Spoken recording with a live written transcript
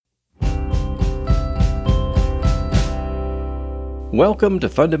Welcome to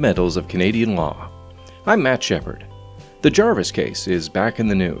Fundamentals of Canadian Law. I'm Matt Shepard. The Jarvis case is back in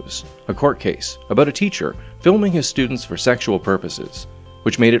the news, a court case about a teacher filming his students for sexual purposes,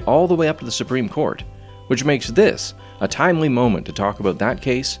 which made it all the way up to the Supreme Court, which makes this a timely moment to talk about that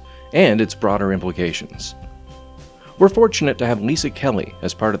case and its broader implications. We're fortunate to have Lisa Kelly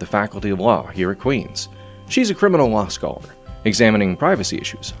as part of the Faculty of Law here at Queen's. She's a criminal law scholar, examining privacy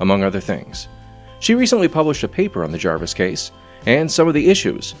issues, among other things. She recently published a paper on the Jarvis case and some of the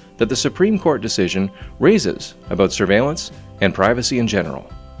issues that the Supreme Court decision raises about surveillance and privacy in general.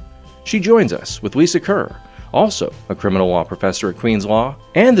 She joins us with Lisa Kerr, also a criminal law professor at Queen's Law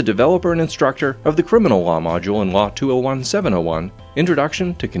and the developer and instructor of the criminal law module in Law 201-701,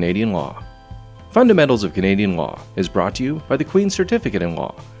 Introduction to Canadian Law. Fundamentals of Canadian Law is brought to you by the Queen's Certificate in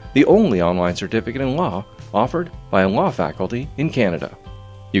Law, the only online certificate in law offered by a law faculty in Canada.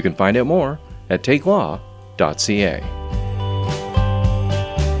 You can find out more at takelaw.ca.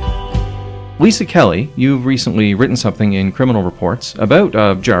 Lisa Kelly, you've recently written something in Criminal Reports about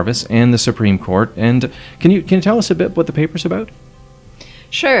Jarvis and the Supreme Court, and can you tell us a bit what the paper's about?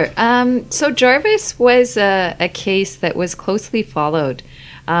 Sure. So Jarvis was a case that was closely followed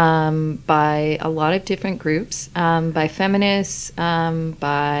by a lot of different groups, by feminists,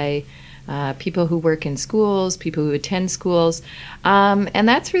 by people who work in schools, people who attend schools, and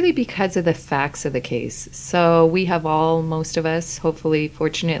that's really because of the facts of the case. So we have most of us, hopefully,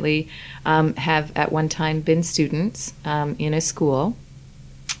 fortunately, have at one time been students in a school.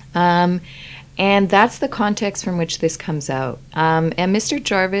 And that's the context from which this comes out. And Mr.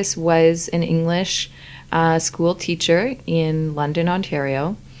 Jarvis was an English school teacher in London,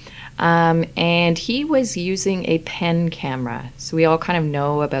 Ontario. And he was using a pen camera. So we all kind of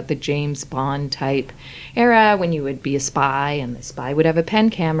know about the James Bond type era when you would be a spy and the spy would have a pen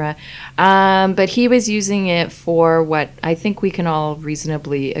camera. But he was using it for what I think we can all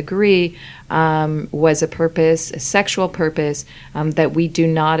reasonably agree was a sexual purpose that we do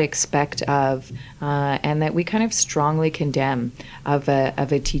not expect of and that we kind of strongly condemn of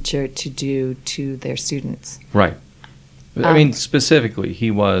a teacher to do to their students. Right. I mean, specifically, he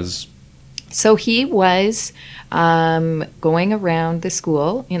was... So he was going around the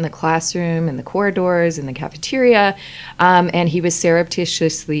school, in the classroom, in the corridors, in the cafeteria, and he was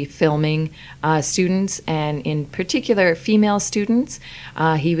surreptitiously filming students, and in particular female students.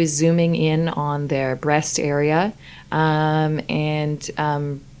 He was zooming in on their breast area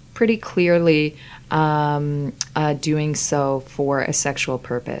and pretty clearly doing so for a sexual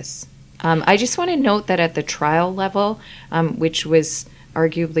purpose. I just want to note that at the trial level, which was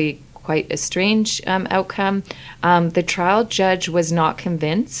arguably quite a strange outcome, the trial judge was not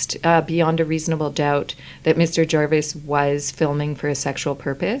convinced beyond a reasonable doubt that Mr. Jarvis was filming for a sexual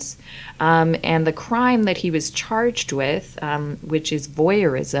purpose. And the crime that he was charged with, which is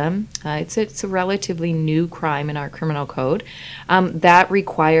voyeurism, it's a relatively new crime in our criminal code, that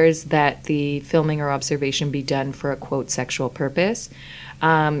requires that the filming or observation be done for a, quote, sexual purpose.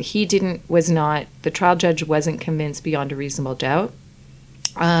 The trial judge wasn't convinced beyond a reasonable doubt.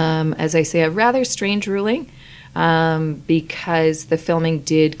 As I say, a rather strange ruling because the filming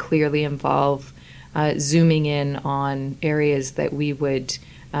did clearly involve zooming in on areas that we would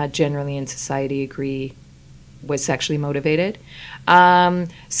generally in society agree was sexually motivated.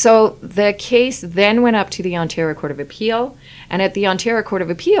 So the case then went up to the Ontario Court of Appeal, and at the Ontario Court of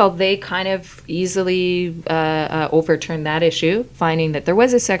Appeal, they kind of easily overturned that issue, finding that there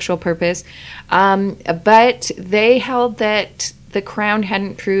was a sexual purpose, but they held that the Crown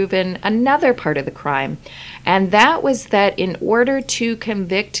hadn't proven another part of the crime, and that was that in order to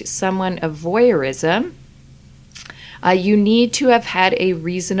convict someone of voyeurism, you need to have had a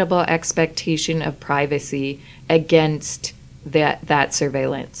reasonable expectation of privacy against that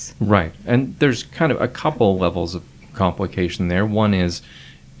surveillance. Right, and there's kind of a couple levels of complication there. One is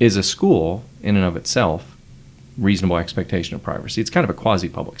a school in and of itself reasonable expectation of privacy? It's kind of a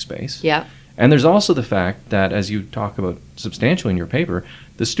quasi-public space. Yeah. And there's also the fact that, as you talk about substantially in your paper,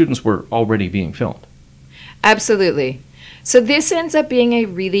 the students were already being filmed. Absolutely. So this ends up being a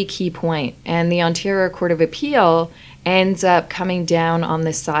really key point, and the Ontario Court of Appeal ends up coming down on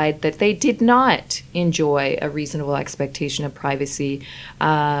the side that they did not enjoy a reasonable expectation of privacy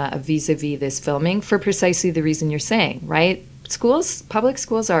vis-a-vis this filming for precisely the reason you're saying, right? Public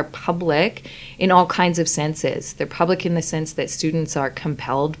schools are public in all kinds of senses. They're public in the sense that students are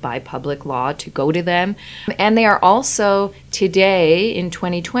compelled by public law to go to them. And they are also, today, in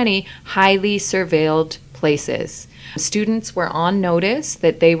 2020, highly surveilled places. Students were on notice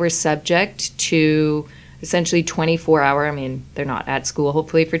that they were subject to essentially 24-hour, I mean, they're not at school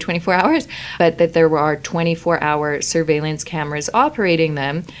hopefully for 24 hours, but that there are 24-hour surveillance cameras operating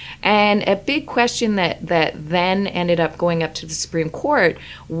them. And a big question that then ended up going up to the Supreme Court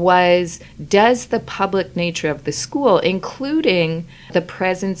was, does the public nature of the school, including the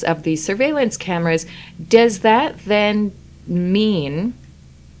presence of these surveillance cameras, does that then mean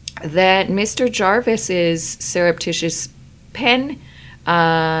that Mr. Jarvis's surreptitious pen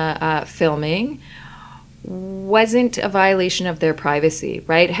filming wasn't a violation of their privacy,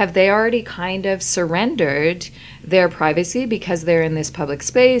 right? Have they already kind of surrendered their privacy because they're in this public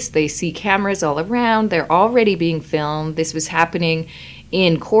space? They see cameras all around. They're already being filmed. This was happening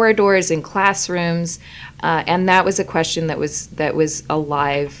in corridors, in classrooms, and that was a question that was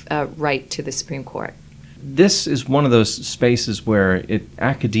alive right to the Supreme Court. This is one of those spaces where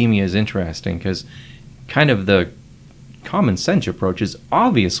academia is interesting, because kind of the common sense approach is,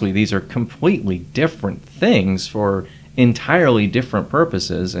 obviously these are completely different things for entirely different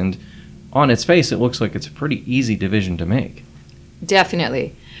purposes, and on its face it looks like it's a pretty easy division to make.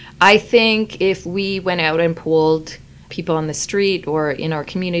 Definitely. I think if we went out and polled people on the street or in our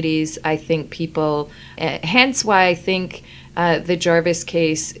communities, I think people, hence why I think the Jarvis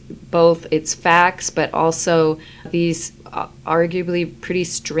case, both its facts but also these arguably pretty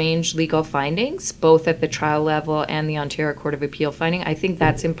strange legal findings, both at the trial level and the Ontario Court of Appeal finding, I think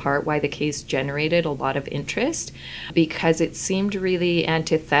that's in part why the case generated a lot of interest, because it seemed really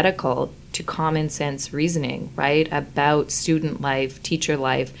antithetical to common sense reasoning, right, about student life, teacher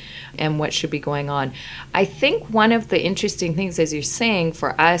life, and what should be going on. I think one of the interesting things, as you're saying,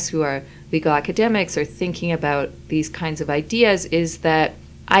 for us who are legal academics or thinking about these kinds of ideas, is that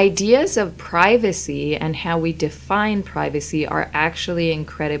ideas of privacy and how we define privacy are actually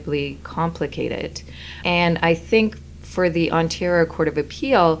incredibly complicated. And I think for the Ontario Court of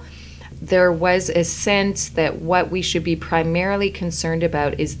Appeal, there was a sense that what we should be primarily concerned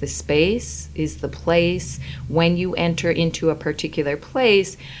about is the space, is the place. When you enter into a particular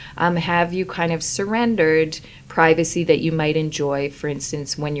place, have you kind of surrendered privacy that you might enjoy, for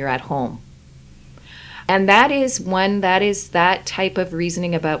instance, when you're at home? And that type of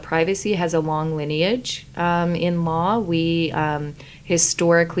reasoning about privacy has a long lineage in law. We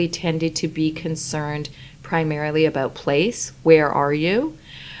historically tended to be concerned primarily about place. Where are you?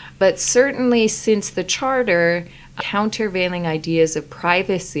 But certainly since the Charter, countervailing ideas of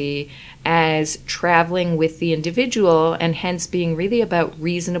privacy as traveling with the individual, and hence being really about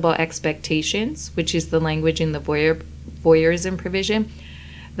reasonable expectations, which is the language in the voyeurism provision,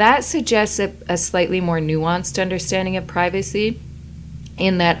 that suggests a slightly more nuanced understanding of privacy,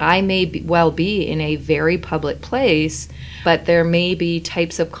 in that I may well be in a very public place, but there may be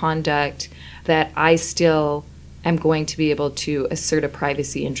types of conduct that I still am going to be able to assert a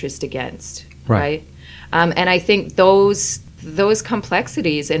privacy interest against, right? And I think those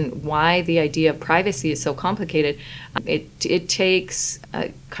complexities and why the idea of privacy is so complicated, it takes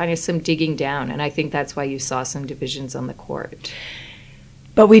kind of some digging down, and I think that's why you saw some divisions on the court.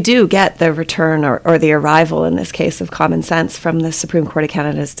 But we do get the return or the arrival, in this case, of common sense from the Supreme Court of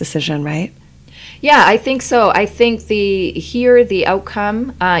Canada's decision, right? Yeah, I think so. I think the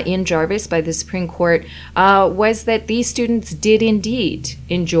outcome in Jarvis by the Supreme Court was that these students did indeed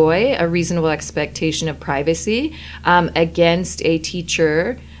enjoy a reasonable expectation of privacy against a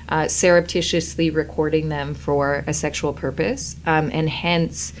teacher surreptitiously recording them for a sexual purpose, and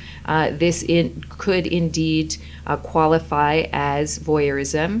hence this could indeed qualify as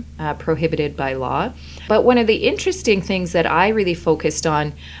voyeurism prohibited by law. But one of the interesting things that I really focused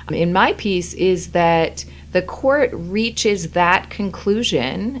on in my piece is that the court reaches that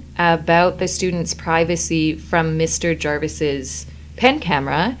conclusion about the student's privacy from Mr. Jarvis's pen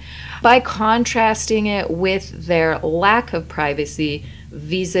camera by contrasting it with their lack of privacy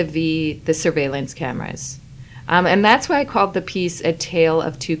vis-a-vis the surveillance cameras. And that's why I called the piece A Tale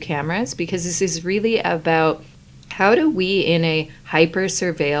of Two Cameras, because this is really about how do we in a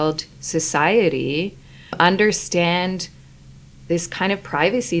hyper-surveilled society understand this kind of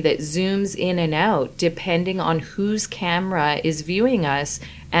privacy that zooms in and out depending on whose camera is viewing us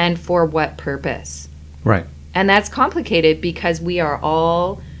and for what purpose. Right. And that's complicated because we are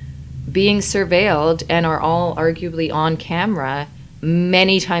all being surveilled and are all arguably on camera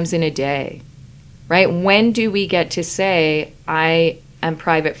many times in a day, right? When do we get to say, I am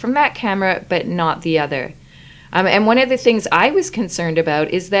private from that camera, but not the other? And one of the things I was concerned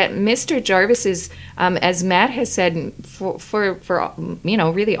about is that Mr. Jarvis's, as Matt has said, for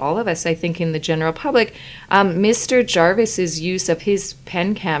really all of us, I think, in the general public, Mr. Jarvis's use of his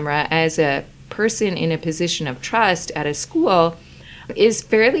pen camera as a person in a position of trust at a school is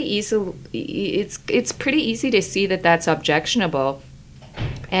fairly easy. It's pretty easy to see that that's objectionable,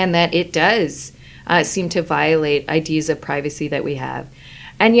 and that it does seem to violate ideas of privacy that we have.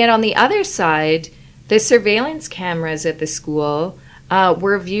 And yet on the other side, the surveillance cameras at the school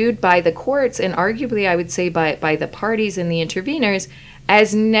were viewed by the courts, and arguably I would say by the parties and the interveners,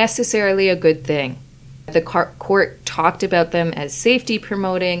 as necessarily a good thing. The court talked about them as safety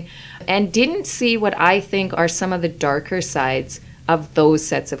promoting and didn't see what I think are some of the darker sides of those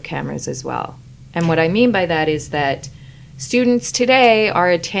sets of cameras as well. And what I mean by that is that students today are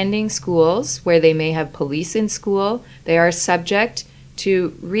attending schools where they may have police in school. They are subject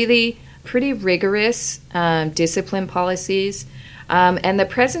to really pretty rigorous discipline policies. And the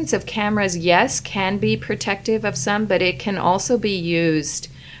presence of cameras, yes, can be protective of some, but it can also be used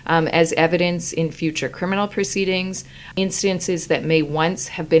as evidence in future criminal proceedings. Instances that may once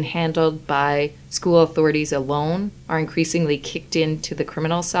have been handled by school authorities alone are increasingly kicked into the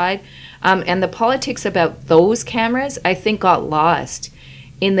criminal side. And the politics about those cameras, I think, got lost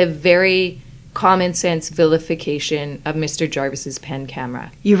in the very common sense vilification of Mr. Jarvis's pen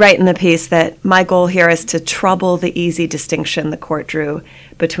camera. You write in the piece that my goal here is to trouble the easy distinction the court drew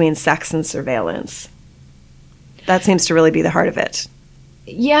between sex and surveillance. That seems to really be the heart of it.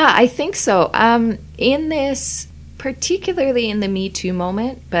 Yeah, I think so. In this, particularly in the Me Too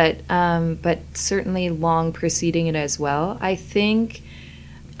moment, but certainly long preceding it as well, I think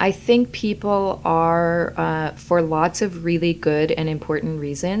people are, for lots of really good and important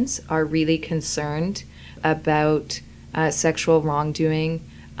reasons, are really concerned about sexual wrongdoing,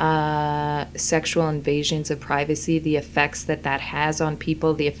 sexual invasions of privacy, the effects that has on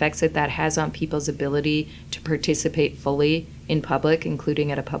people, the effects that has on people's ability to participate fully in public, including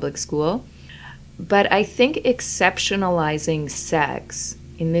at a public school. But I think exceptionalizing sex,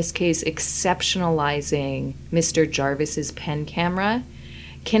 in this case exceptionalizing Mr. Jarvis's pen camera,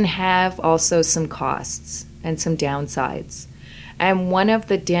 can have also some costs and some downsides. And one of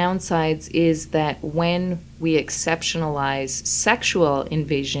the downsides is that when we exceptionalize sexual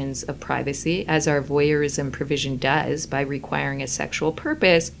invasions of privacy, as our voyeurism provision does by requiring a sexual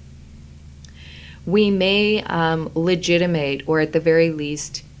purpose, we may legitimate, or at the very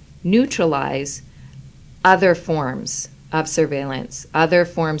least neutralize, other forms of surveillance, other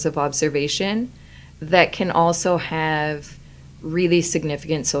forms of observation that can also have really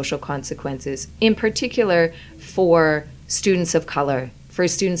significant social consequences, in particular for students of color, for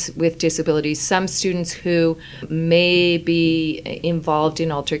students with disabilities, some students who may be involved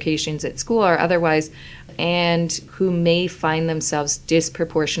in altercations at school or otherwise, and who may find themselves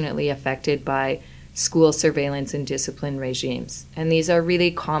disproportionately affected by school surveillance and discipline regimes. And these are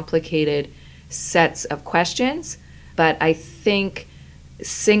really complicated sets of questions, but I think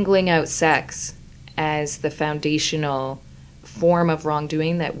singling out sex as the foundational form of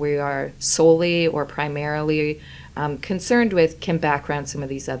wrongdoing that we are solely or primarily concerned with can background some of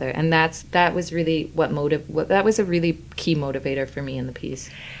these other, and that was really that was a really key motivator for me in the piece.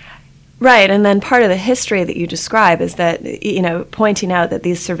 Right, and then part of the history that you describe is that, pointing out that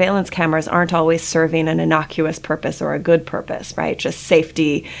these surveillance cameras aren't always serving an innocuous purpose or a good purpose, right? Just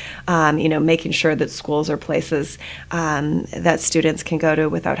safety, making sure that schools are places that students can go to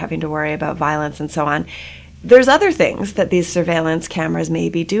without having to worry about violence and so on. There's other things that these surveillance cameras may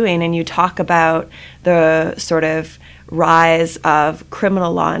be doing, and you talk about the sort of rise of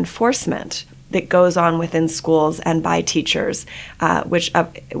criminal law enforcement that goes on within schools and by teachers, which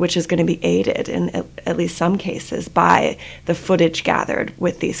is going to be aided in at least some cases by the footage gathered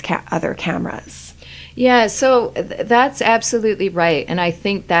with these other cameras. Yeah, so that's absolutely right, and I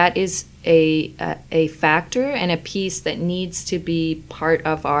think that is a factor and a piece that needs to be part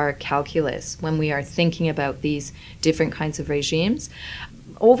of our calculus when we are thinking about these different kinds of regimes.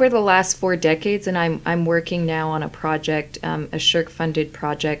 Over the last 4 decades, and I'm working now on a project, a SSHRC-funded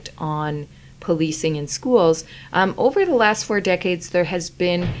project on policing in schools. Over the last 4 decades, there has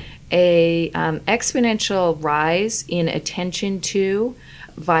been a exponential rise in attention to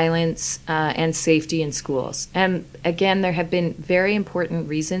violence and safety in schools. And again, there have been very important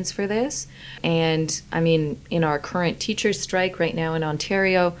reasons for this. And I mean, in our current teacher strike right now in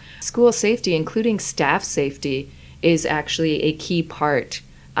Ontario, school safety, including staff safety, is actually a key part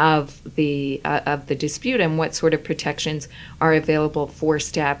of the dispute and what sort of protections are available for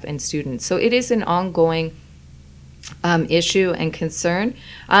staff and students. So it is an ongoing issue and concern.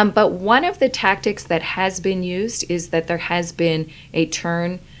 But one of the tactics that has been used is that there has been a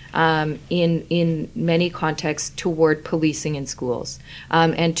turn in many contexts toward policing in schools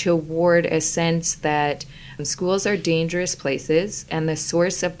and toward a sense that schools are dangerous places and the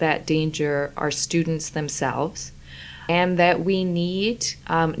source of that danger are students themselves. and that we need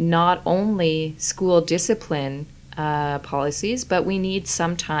not only school discipline policies, but we need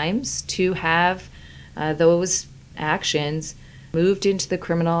sometimes to have those actions moved into the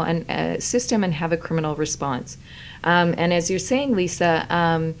criminal system and have a criminal response. And as you're saying,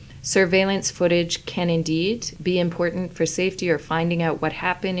 Lisa, surveillance footage can indeed be important for safety or finding out what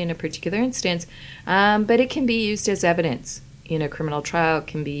happened in a particular instance, but it can be used as evidence in a criminal trial. It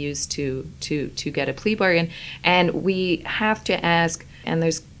can be used to get a plea bargain. And we have to ask, and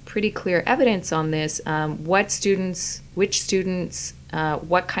there's pretty clear evidence on this, which students,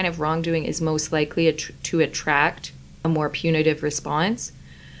 what kind of wrongdoing is most likely to attract a more punitive response.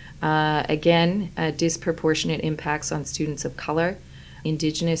 Again, disproportionate impacts on students of color,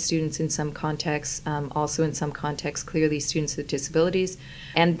 Indigenous students in some contexts, also in some contexts, clearly students with disabilities.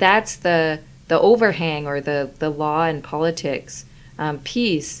 And that's the overhang or the law and politics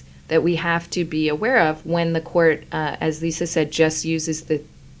piece that we have to be aware of when the court, as Lisa said, just uses the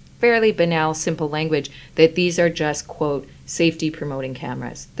fairly banal, simple language that these are just, quote, safety promoting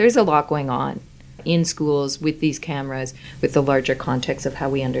cameras. There's a lot going on in schools with these cameras, with the larger context of how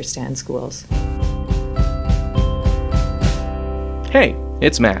we understand schools. Hey,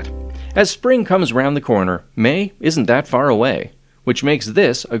 it's Matt. As spring comes round the corner, May isn't that far away, which makes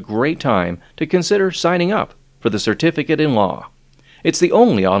this a great time to consider signing up for the Certificate in Law. It's the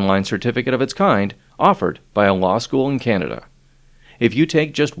only online certificate of its kind offered by a law school in Canada. If you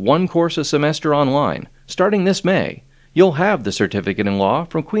take just one course a semester online, starting this May, you'll have the Certificate in Law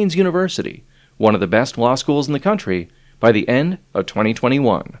from Queen's University, one of the best law schools in the country, by the end of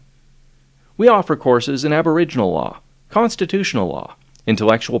 2021. We offer courses in Aboriginal law, constitutional law,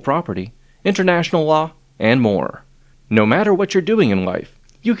 intellectual property, international law, and more. No matter what you're doing in life,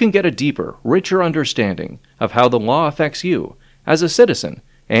 you can get a deeper, richer understanding of how the law affects you as a citizen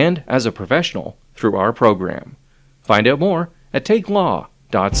and as a professional through our program. Find out more at takelaw.ca.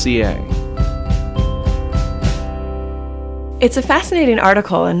 It's a fascinating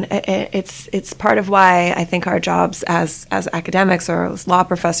article, and it's part of why I think our jobs as academics or as law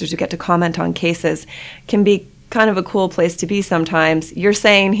professors who get to comment on cases can be kind of a cool place to be sometimes. You're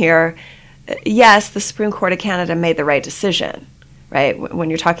saying here, yes, the Supreme Court of Canada made the right decision, right, when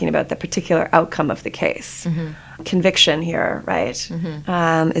you're talking about the particular outcome of the case. Mm-hmm. Conviction here, right,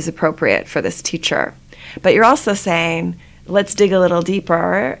 mm-hmm. Is appropriate for this teacher. But you're also saying, let's dig a little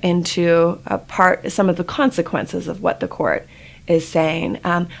deeper into some of the consequences of what the court is saying.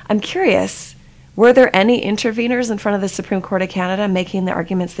 I'm curious, were there any interveners in front of the Supreme Court of Canada making the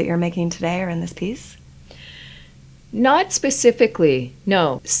arguments that you're making today or in this piece? Not specifically,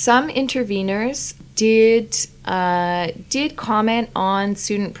 no. Some interveners did comment on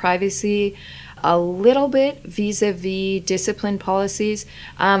student privacy a little bit vis-a-vis discipline policies,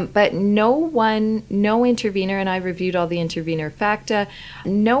 but no intervener, and I reviewed all the intervener facta,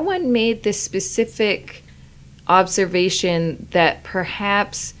 no one made the specific observation that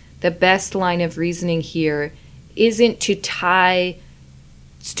perhaps the best line of reasoning here isn't to tie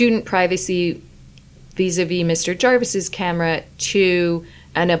student privacy vis-a-vis Mr. Jarvis's camera to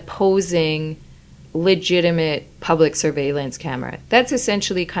an opposing legitimate public surveillance camera. That's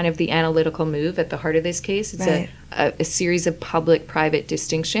essentially kind of the analytical move at the heart of this case. It's right. a series of public-private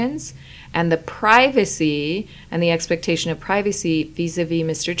distinctions, and the privacy and the expectation of privacy vis-a-vis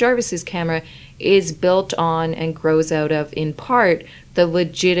Mr. Jarvis's camera is built on and grows out of, in part, the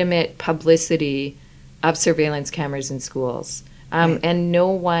legitimate publicity of surveillance cameras in schools. Right. And no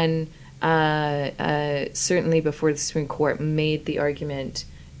one, certainly before the Supreme Court, made the argument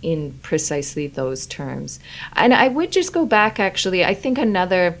in precisely those terms. And I would just go back, actually. I think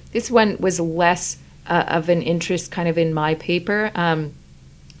this one was less of an interest kind of in my paper,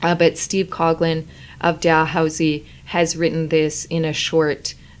 but Steve Coughlin of Dalhousie has written this in a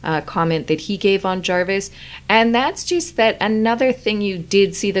short comment that he gave on Jarvis. And that's just that another thing you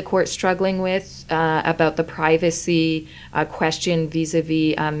did see the court struggling with about the privacy question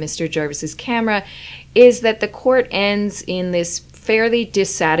vis-a-vis Mr. Jarvis's camera is that the court ends in this fairly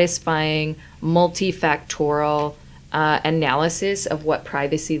dissatisfying multifactorial analysis of what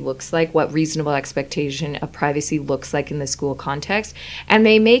privacy looks like, what reasonable expectation of privacy looks like in the school context. And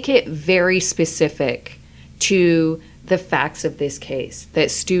they make it very specific to the facts of this case, that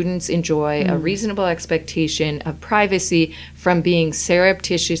students enjoy a reasonable expectation of privacy from being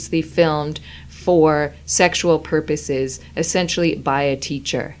surreptitiously filmed for sexual purposes, essentially by a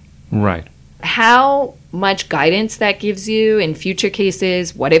teacher. Right. How much guidance that gives you in future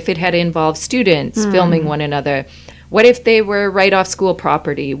cases? What if it had involved students filming one another? What if they were right off school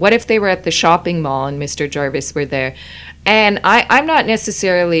property? What if they were at the shopping mall and Mr. Jarvis were there? And I'm not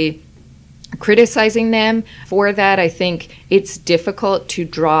necessarily criticizing them for that. I think it's difficult to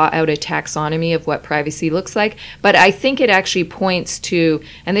draw out a taxonomy of what privacy looks like, but I think it actually points to,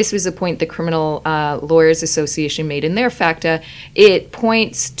 and this was a point the Criminal Lawyers Association made in their FACTA, it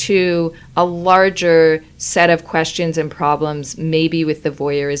points to a larger set of questions and problems maybe with the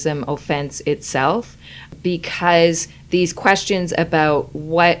voyeurism offense itself, because these questions about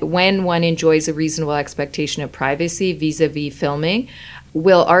when one enjoys a reasonable expectation of privacy vis-a-vis filming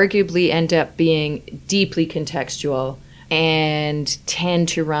will arguably end up being deeply contextual and tend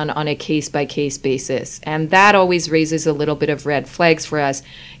to run on a case-by-case basis. And that always raises a little bit of red flags for us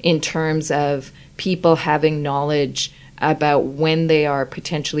in terms of people having knowledge about when they are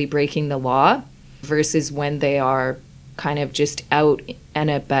potentially breaking the law versus when they are kind of just out and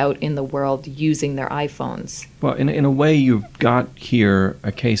about in the world using their iPhones. Well, in a way, you've got here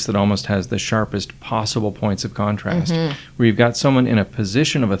a case that almost has the sharpest possible points of contrast, where you've got someone in a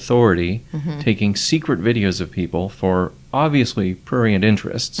position of authority taking secret videos of people for obviously prurient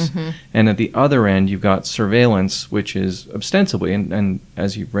interests, and at the other end, you've got surveillance, which is ostensibly, and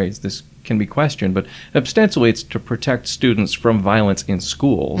as you've raised, this can be questioned, but ostensibly it's to protect students from violence in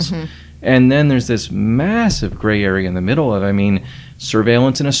schools. And then there's this massive gray area in the middle of,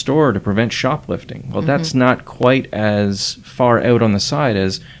 surveillance in a store to prevent shoplifting. Well, that's not quite as far out on the side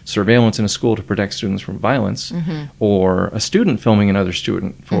as surveillance in a school to protect students from violence, or a student filming another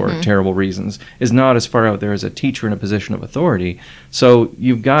student for terrible reasons is not as far out there as a teacher in a position of authority. So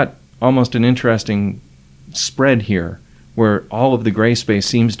you've got almost an interesting spread here where all of the gray space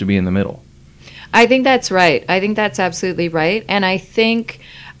seems to be in the middle. I think that's right. I think that's absolutely right. And I think,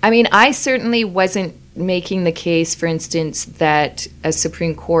 I certainly wasn't making the case, for instance, that a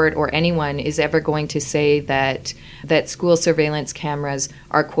Supreme Court or anyone is ever going to say that school surveillance cameras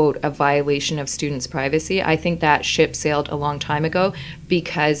are, quote, a violation of students' privacy. I think that ship sailed a long time ago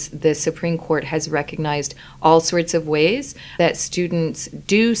because the Supreme Court has recognized all sorts of ways that students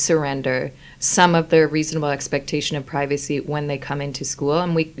do surrender some of their reasonable expectation of privacy when they come into school.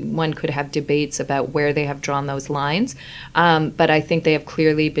 And one could have debates about where they have drawn those lines. But I think they have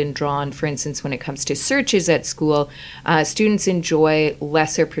clearly been drawn, for instance, when it comes to searches at school. Students enjoy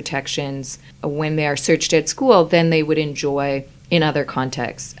lesser protections when they are searched at school than they would enjoy in other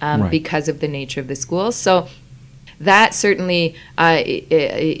contexts because of the nature of the school. So that certainly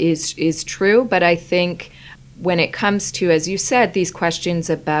is true. But I think when it comes to, as you said, these questions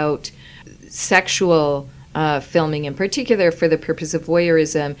about sexual filming in particular for the purpose of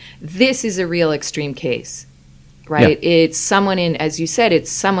voyeurism, this is a real extreme case, right? Yeah. It's someone in, as you said,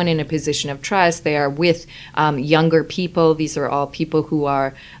 it's someone in a position of trust. They are with younger people. These are all people who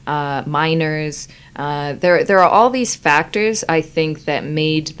are minors. There are all these factors, I think, that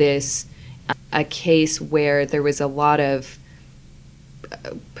made this a case where there was a lot of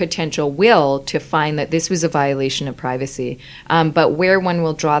potential will to find that this was a violation of privacy. But where one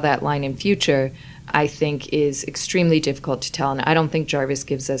will draw that line in future, I think, is extremely difficult to tell. And I don't think Jarvis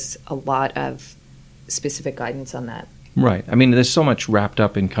gives us a lot of specific guidance on that. Right. There's so much wrapped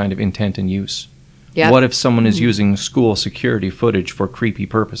up in kind of intent and use. Yep. What if someone is using school security footage for creepy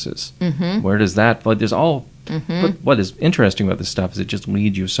purposes? Where does that... Well, there's all... But what is interesting about this stuff is it just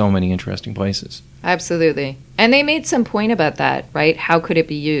leads you so many interesting places. Absolutely. And they made some point about that, right? How could it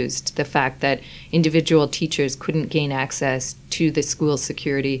be used? The fact that individual teachers couldn't gain access to the school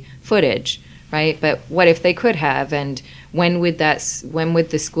security footage, right? But what if they could have? And when would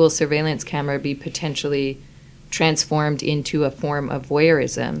the school surveillance camera be potentially transformed into a form of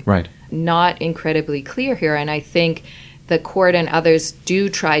voyeurism? Right. Not incredibly clear here. And I think the court and others do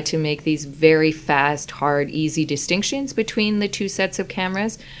try to make these very fast, hard, easy distinctions between the two sets of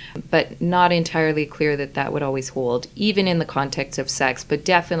cameras, but not entirely clear that would always hold, even in the context of sex, but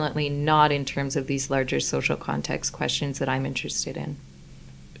definitely not in terms of these larger social context questions that I'm interested in.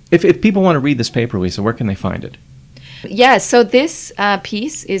 If people want to read this paper, Lisa, where can they find it? Yeah, so this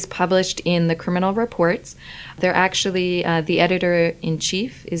piece is published in the Criminal Reports. They're actually, the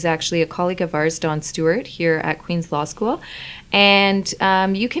editor-in-chief is actually a colleague of ours, Dawn Stewart, here at Queen's Law School. And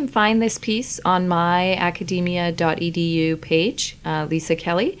you can find this piece on my academia.edu page, Lisa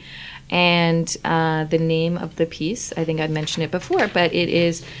Kelly. And the name of the piece, I think I mentioned it before, but it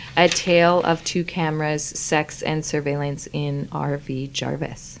is A Tale of Two Cameras, Sex and Surveillance in R.V.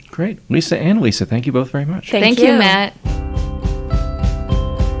 Jarvis. Great. Lisa and Lisa, thank you both very much. Thank you, Matt.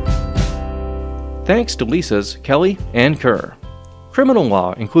 Thanks to Lisa's, Kelly, and Kerr. Criminal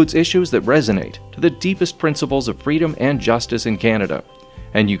law includes issues that resonate to the deepest principles of freedom and justice in Canada,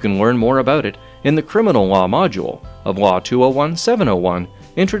 and you can learn more about it in the Criminal Law module of Law 201-701,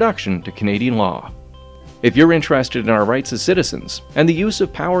 Introduction to Canadian Law. If you're interested in our rights as citizens and the use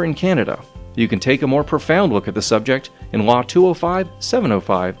of power in Canada, you can take a more profound look at the subject in Law 205,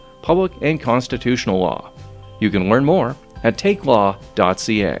 705, Public and Constitutional Law. You can learn more at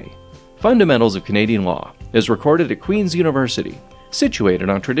takelaw.ca. Fundamentals of Canadian Law is recorded at Queen's University, situated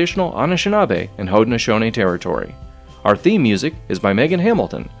on traditional Anishinaabe and Haudenosaunee territory. Our theme music is by Megan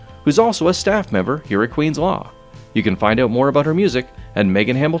Hamilton, who's also a staff member here at Queen's Law. You can find out more about her music at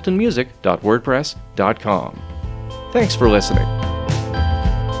meganhamiltonmusic.wordpress.com. Thanks for listening.